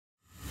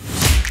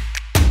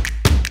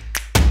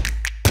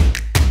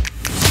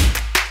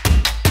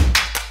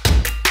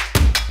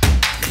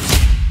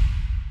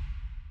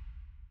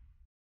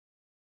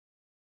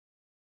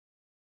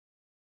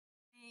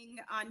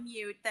being on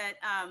mute that,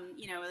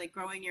 like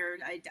growing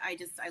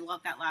I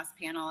love that last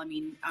panel. I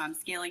mean,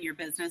 scaling your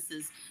business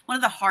is one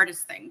of the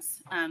hardest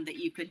things that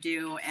you could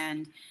do.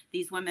 And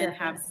these women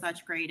have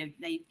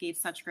they gave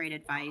such great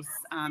advice.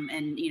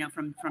 And,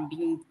 from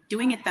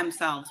doing it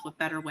themselves, what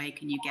better way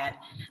can you get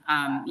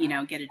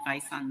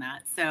advice on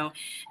that? So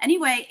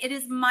anyway, it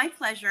is my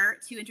pleasure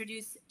to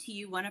introduce to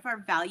you one of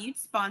our valued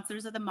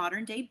sponsors of the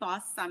Modern Day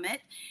Boss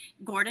Summit,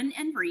 Gordon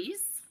and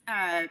Rees.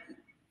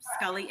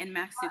 Scully and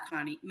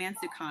Mansukhani.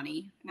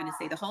 I'm going to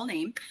say the whole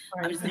name.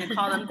 I'm just going to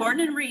call them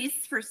Gordon and Rees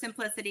for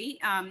simplicity.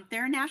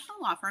 They're a national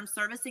law firm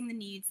servicing the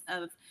needs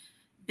of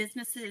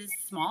businesses,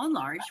 small and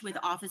large, with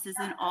offices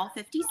in all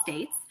 50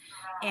 states.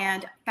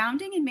 And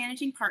founding and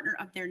managing partner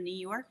of their New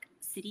York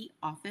City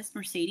office,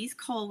 Mercedes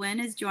Colwin,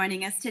 is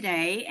joining us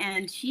today,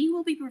 and she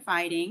will be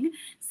providing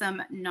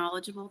some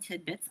knowledgeable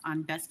tidbits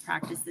on best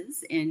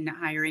practices in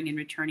hiring and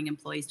returning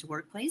employees to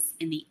workplace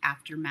in the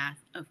aftermath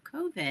of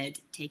COVID.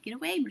 Take it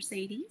away,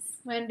 Mercedes.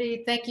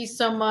 Wendy, thank you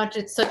so much.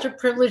 It's such a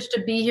privilege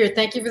to be here.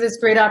 Thank you for this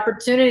great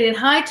opportunity. And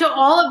hi to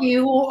all of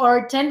you who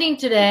are attending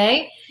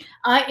today.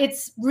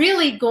 It's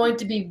really going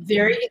to be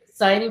very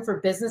exciting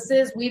for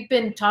businesses. We've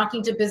been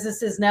talking to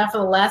businesses now for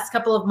the last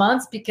couple of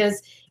months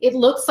because it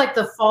looks like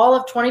the fall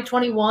of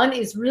 2021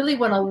 is really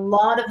when a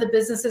lot of the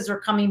businesses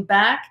are coming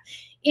back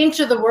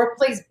into the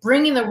workplace,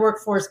 bringing the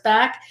workforce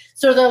back.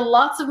 So there are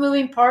lots of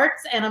moving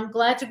parts, and I'm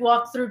glad to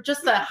walk through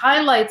just the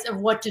highlights of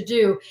what to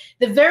do.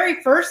 The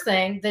very first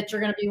thing that you're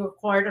going to be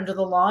required under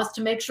the law is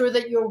to make sure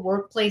that your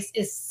workplace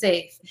is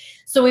safe.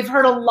 So we've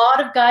heard a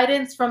lot of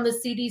guidance from the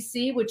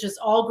CDC, which is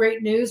all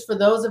great news for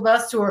those of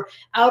us who are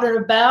out and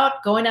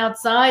about, going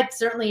outside.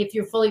 Certainly if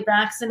you're fully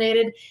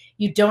vaccinated,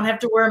 you don't have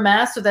to wear a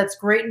mask. So that's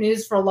great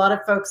news for a lot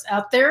of folks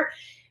out there.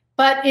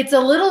 But it's a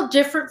little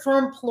different for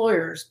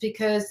employers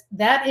because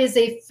that is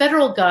a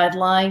federal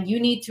guideline. You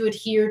need to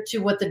adhere to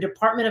what the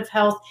Department of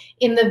Health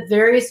in the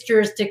various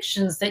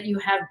jurisdictions that you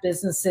have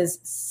businesses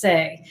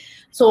say.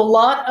 So a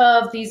lot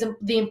of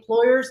the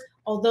employers,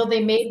 although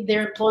they made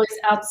their employees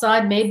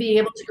outside may be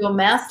able to go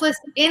maskless,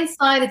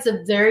 inside it's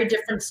a very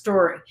different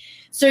story.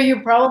 So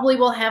you probably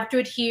will have to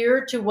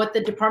adhere to what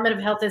the Department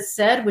of Health has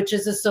said, which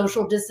is the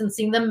social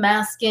distancing, the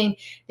masking,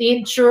 the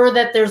ensure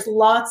that there's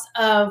lots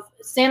of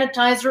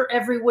sanitizer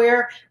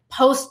everywhere,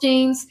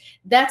 postings.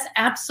 That's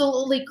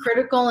absolutely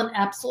critical and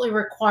absolutely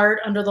required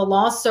under the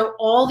law. So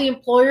all the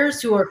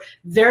employers who are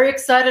very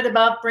excited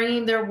about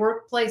bringing their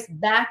workplace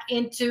back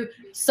into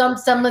some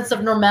semblance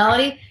of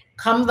normality,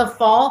 come the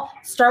fall,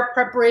 start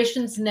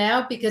preparations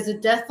now because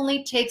it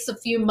definitely takes a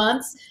few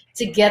months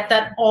to get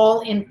that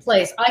all in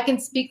place. I can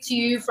speak to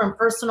you from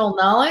personal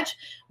knowledge.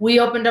 We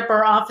opened up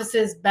our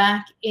offices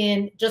back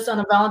in just on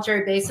a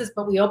voluntary basis,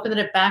 but we opened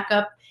it back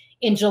up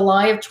in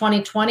July of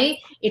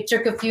 2020. It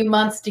took a few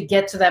months to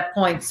get to that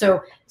point.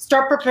 So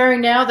start preparing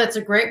now. That's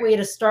a great way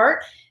to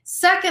start.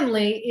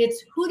 Secondly,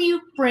 it's who do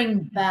you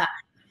bring back?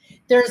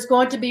 There's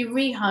going to be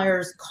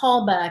rehires,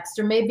 callbacks.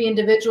 There may be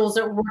individuals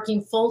that are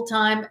working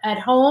full-time at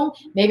home.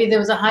 Maybe there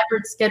was a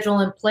hybrid schedule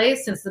in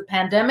place since the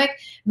pandemic.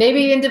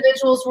 Maybe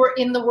individuals were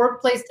in the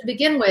workplace to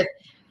begin with.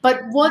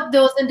 But what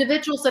those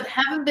individuals that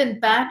haven't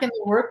been back in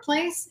the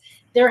workplace,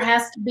 there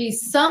has to be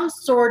some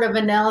sort of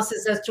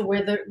analysis as to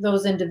whether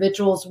those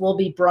individuals will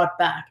be brought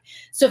back.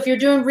 So if you're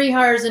doing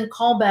rehires and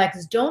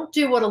callbacks, don't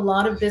do what a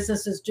lot of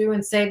businesses do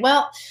and say,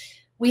 well,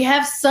 we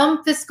have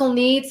some fiscal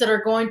needs that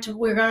we're going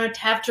to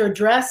have to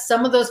address.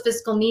 Some of those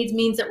fiscal needs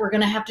means that we're going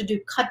to have to do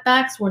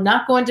cutbacks. We're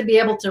not going to be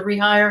able to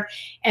rehire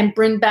and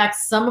bring back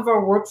some of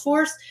our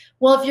workforce.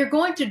 Well, if you're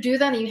going to do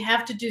that, and you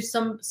have to do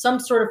some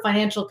sort of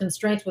financial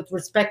constraints with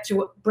respect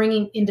to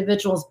bringing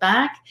individuals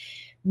back,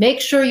 make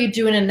sure you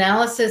do an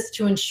analysis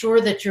to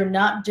ensure that you're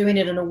not doing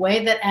it in a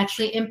way that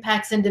actually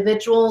impacts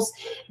individuals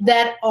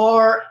that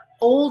are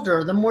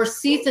older, the more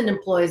seasoned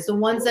employees, the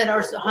ones that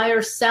are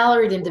higher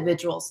salaried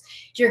individuals.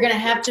 You're going to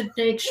have to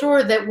make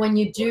sure that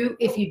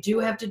if you do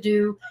have to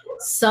do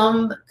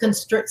some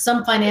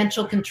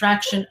financial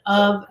contraction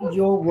of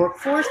your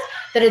workforce,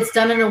 that it's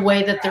done in a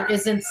way that there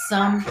isn't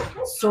some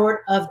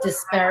sort of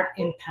disparate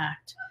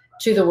impact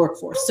to the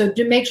workforce. So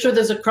to make sure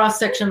there's a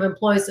cross-section of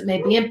employees that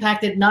may be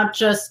impacted, not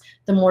just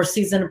the more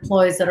seasoned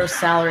employees that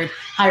are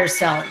higher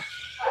salaried.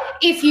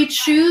 If you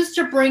choose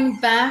to bring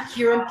back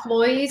your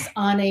employees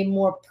on a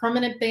more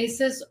permanent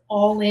basis,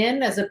 all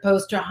in, as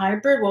opposed to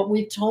hybrid, what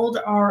we've told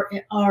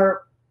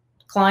our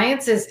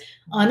clients is,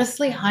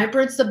 honestly,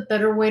 hybrid's the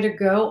better way to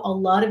go. A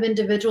lot of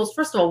individuals,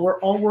 first of all, we're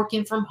all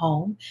working from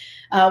home.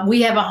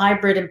 We have a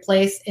hybrid in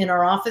place in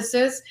our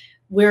offices.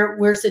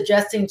 We're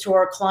suggesting to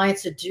our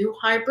clients to do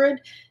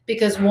hybrid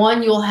because,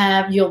 one,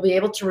 you'll be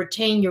able to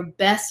retain your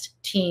best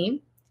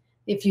team.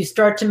 If you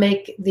start to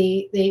make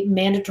the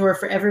mandatory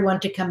for everyone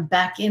to come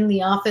back in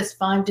the office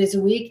 5 days a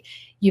week,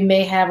 you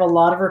may have a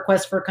lot of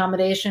requests for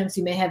accommodations.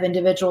 You may have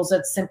individuals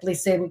that simply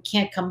say, we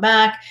can't come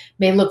back,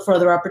 may look for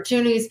other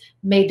opportunities,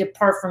 may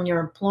depart from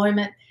your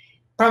employment.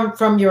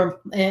 from your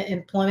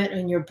employment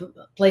and your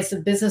place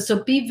of business.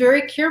 So be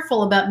very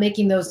careful about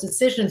making those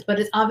decisions, but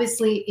it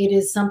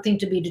is something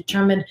to be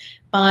determined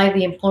by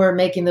the employer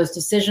making those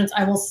decisions.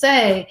 I will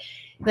say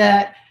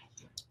that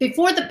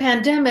before the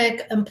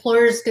pandemic,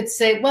 employers could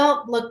say,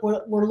 well, look,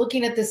 we're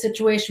looking at this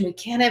situation. We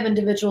can't have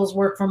individuals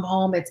work from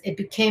home.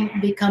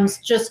 It becomes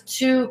just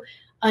too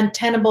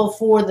untenable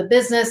for the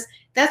business.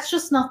 That's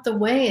just not the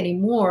way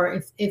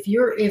anymore.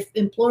 If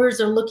employers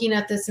are looking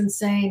at this and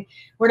saying,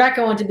 we're not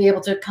going to be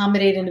able to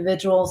accommodate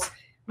individuals,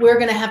 we're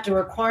going to have to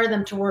require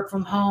them to work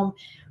from home.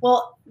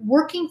 Well,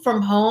 working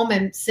from home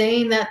and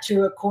saying that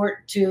to a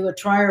court, to a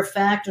trier of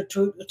fact, or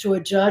to a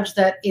judge,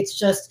 that it's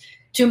just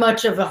too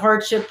much of a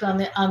hardship on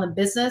the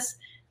business,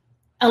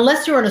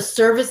 unless you're in a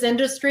service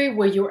industry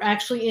where you're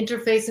actually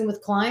interfacing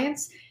with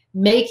clients,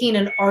 making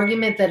an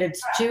argument that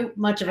it's too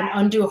much of an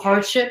undue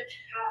hardship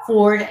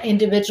for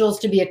individuals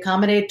to be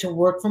accommodated to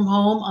work from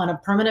home on a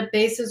permanent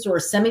basis or a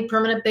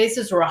semi-permanent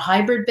basis or a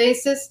hybrid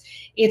basis,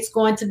 it's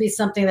going to be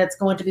something that's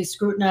going to be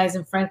scrutinized.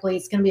 And frankly,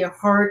 it's going to be a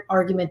hard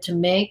argument to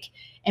make,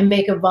 and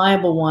make a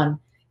viable one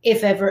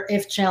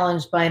if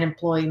challenged by an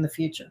employee in the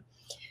future.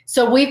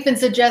 So we've been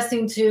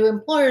suggesting to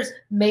employers,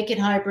 make it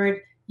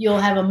hybrid. You'll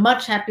have a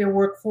much happier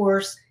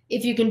workforce.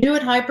 If you can do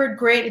it hybrid,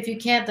 great. If you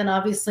can't, then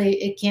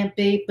obviously it can't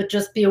be, but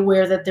just be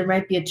aware that there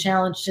might be a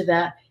challenge to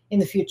that in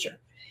the future.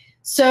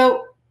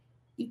 So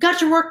you've got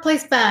your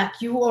workplace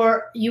back. You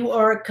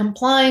are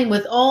complying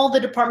with all the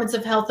departments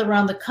of health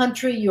around the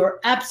country. You're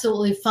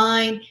absolutely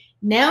fine.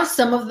 Now,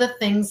 some of the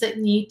things that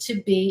need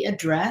to be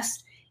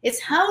addressed is,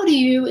 how do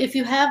you, if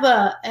you have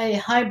a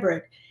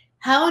hybrid,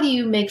 how do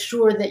you make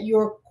sure that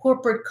your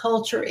corporate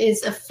culture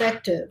is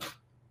effective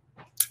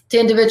to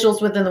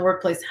individuals within the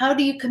workplace? How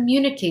do you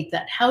communicate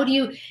that? How do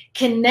you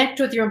connect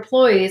with your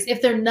employees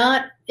if they're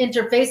not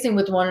interfacing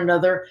with one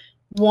another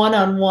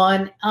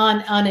one-on-one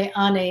on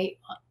a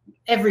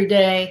every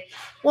day?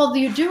 Well,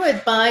 you do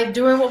it by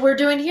doing what we're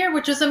doing here,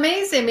 which is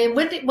amazing. I mean,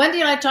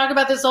 Wendy and I talk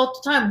about this all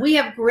the time. We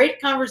have great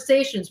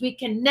conversations. We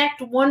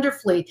connect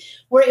wonderfully.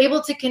 We're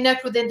able to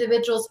connect with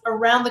individuals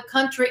around the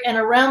country and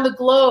around the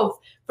globe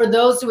for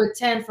those who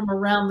attend from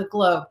around the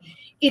globe.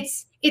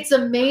 It's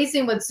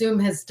amazing what Zoom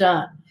has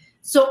done.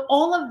 So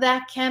all of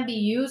that can be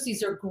used.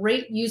 These are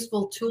great,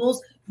 useful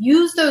tools.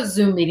 Use those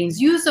Zoom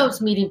meetings. Use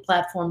those meeting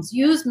platforms.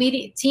 Use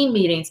team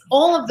meetings.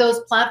 All of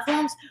those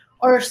platforms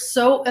are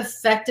so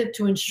effective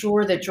to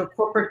ensure that your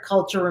corporate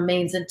culture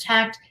remains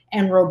intact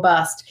and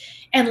robust.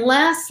 And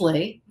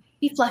lastly,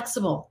 be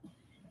flexible.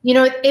 You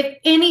know, if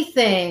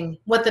anything,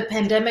 what the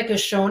pandemic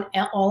has shown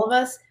all of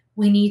us,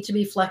 we need to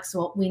be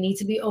flexible. We need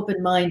to be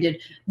open-minded.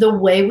 The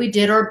way we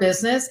did our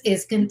business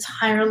is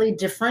entirely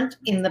different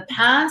in the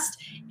past.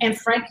 And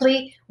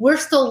frankly, we're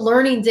still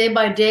learning day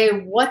by day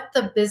what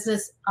the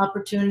business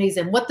opportunities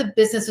and what the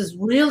business is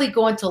really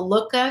going to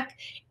look like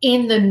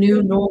in the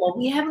new normal.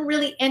 We haven't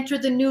really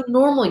entered the new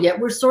normal yet.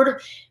 We're sort of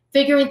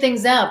figuring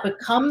things out. But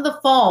come the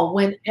fall,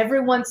 when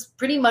everyone's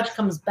pretty much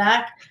comes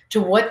back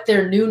to what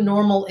their new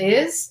normal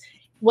is,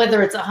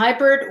 whether it's a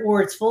hybrid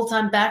or it's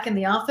full-time back in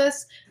the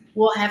office,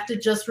 we'll have to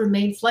just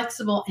remain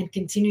flexible and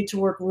continue to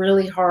work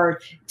really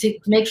hard to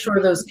make sure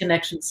those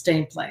connections stay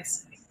in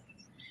place.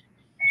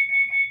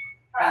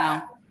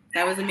 Wow,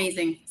 that was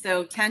amazing.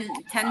 So 10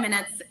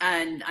 minutes,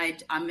 and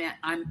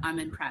I'm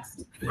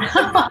impressed. Too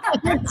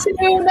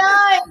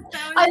nice.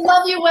 I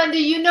love you, Wendy.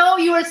 You know,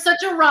 you are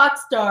such a rock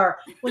star.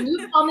 When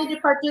you called me to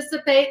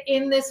participate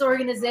in this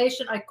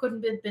organization, I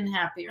couldn't have been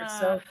happier.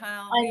 So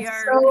we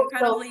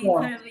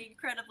are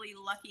incredibly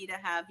lucky to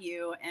have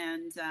you,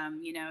 and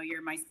you know,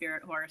 you're my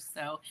spirit horse.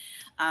 So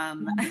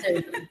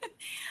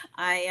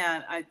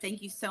I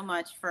thank you so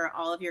much for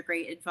all of your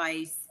great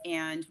advice,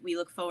 and we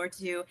look forward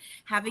to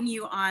having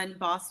you on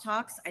Boss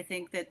Talks. I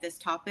think that this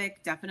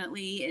topic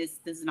definitely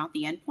this is not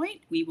the end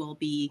point. We will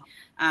be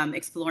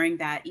exploring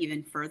that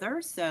even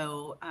further.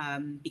 So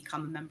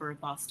become a member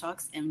of Boss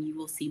Talks, and you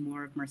will see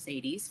more of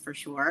Mercedes for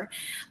sure.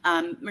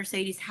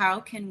 Mercedes, how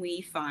can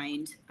we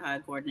find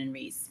Gordon and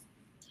Rees?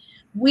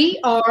 We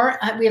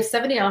have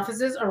 70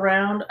 offices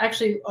around,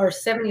 actually our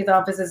 70th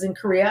office is in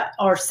Korea.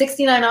 Our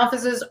 69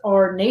 offices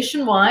are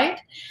nationwide.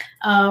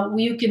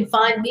 You can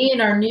find me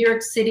in our New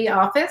York City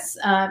office.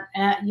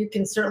 You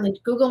can certainly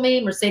Google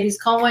me, Mercedes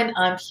Cohen.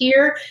 I'm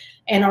here.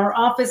 And our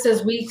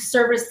offices, we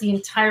service the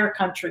entire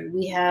country.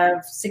 We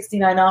have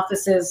 69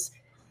 offices.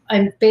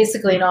 I'm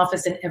basically an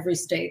office in every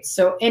state.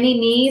 So any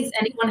needs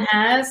anyone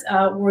has,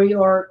 we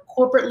are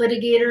corporate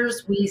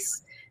litigators. We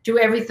do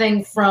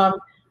everything from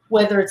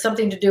whether it's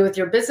something to do with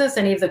your business,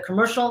 any of the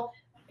commercial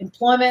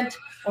employment,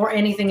 or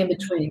anything in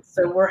between.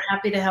 So we're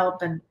happy to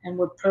help, and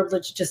we're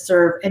privileged to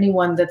serve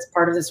anyone that's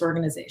part of this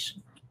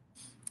organization.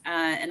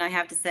 And I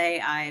have to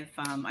say, I've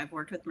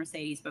worked with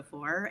Mercedes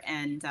before,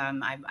 and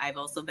I've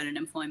also been an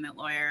employment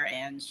lawyer,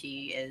 and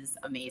she is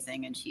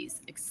amazing, and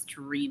she's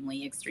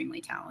extremely, extremely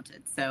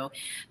talented. So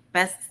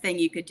best thing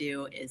you could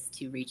do is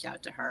to reach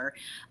out to her.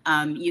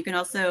 You can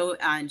also,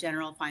 in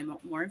general, find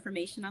more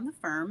information on the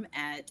firm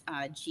at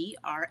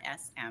grsm.com.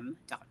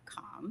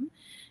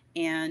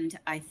 And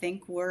I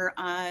think we're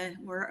on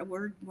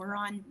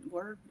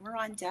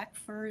deck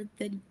for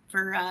the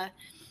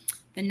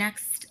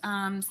next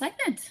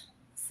segment.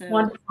 So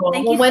Wonderful.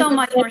 thank Well, you so Wendy,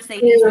 much, thank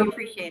Mercedes. We you.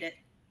 appreciate it.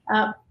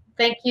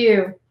 Thank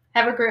you.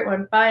 Have a great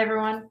one. Bye,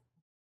 everyone.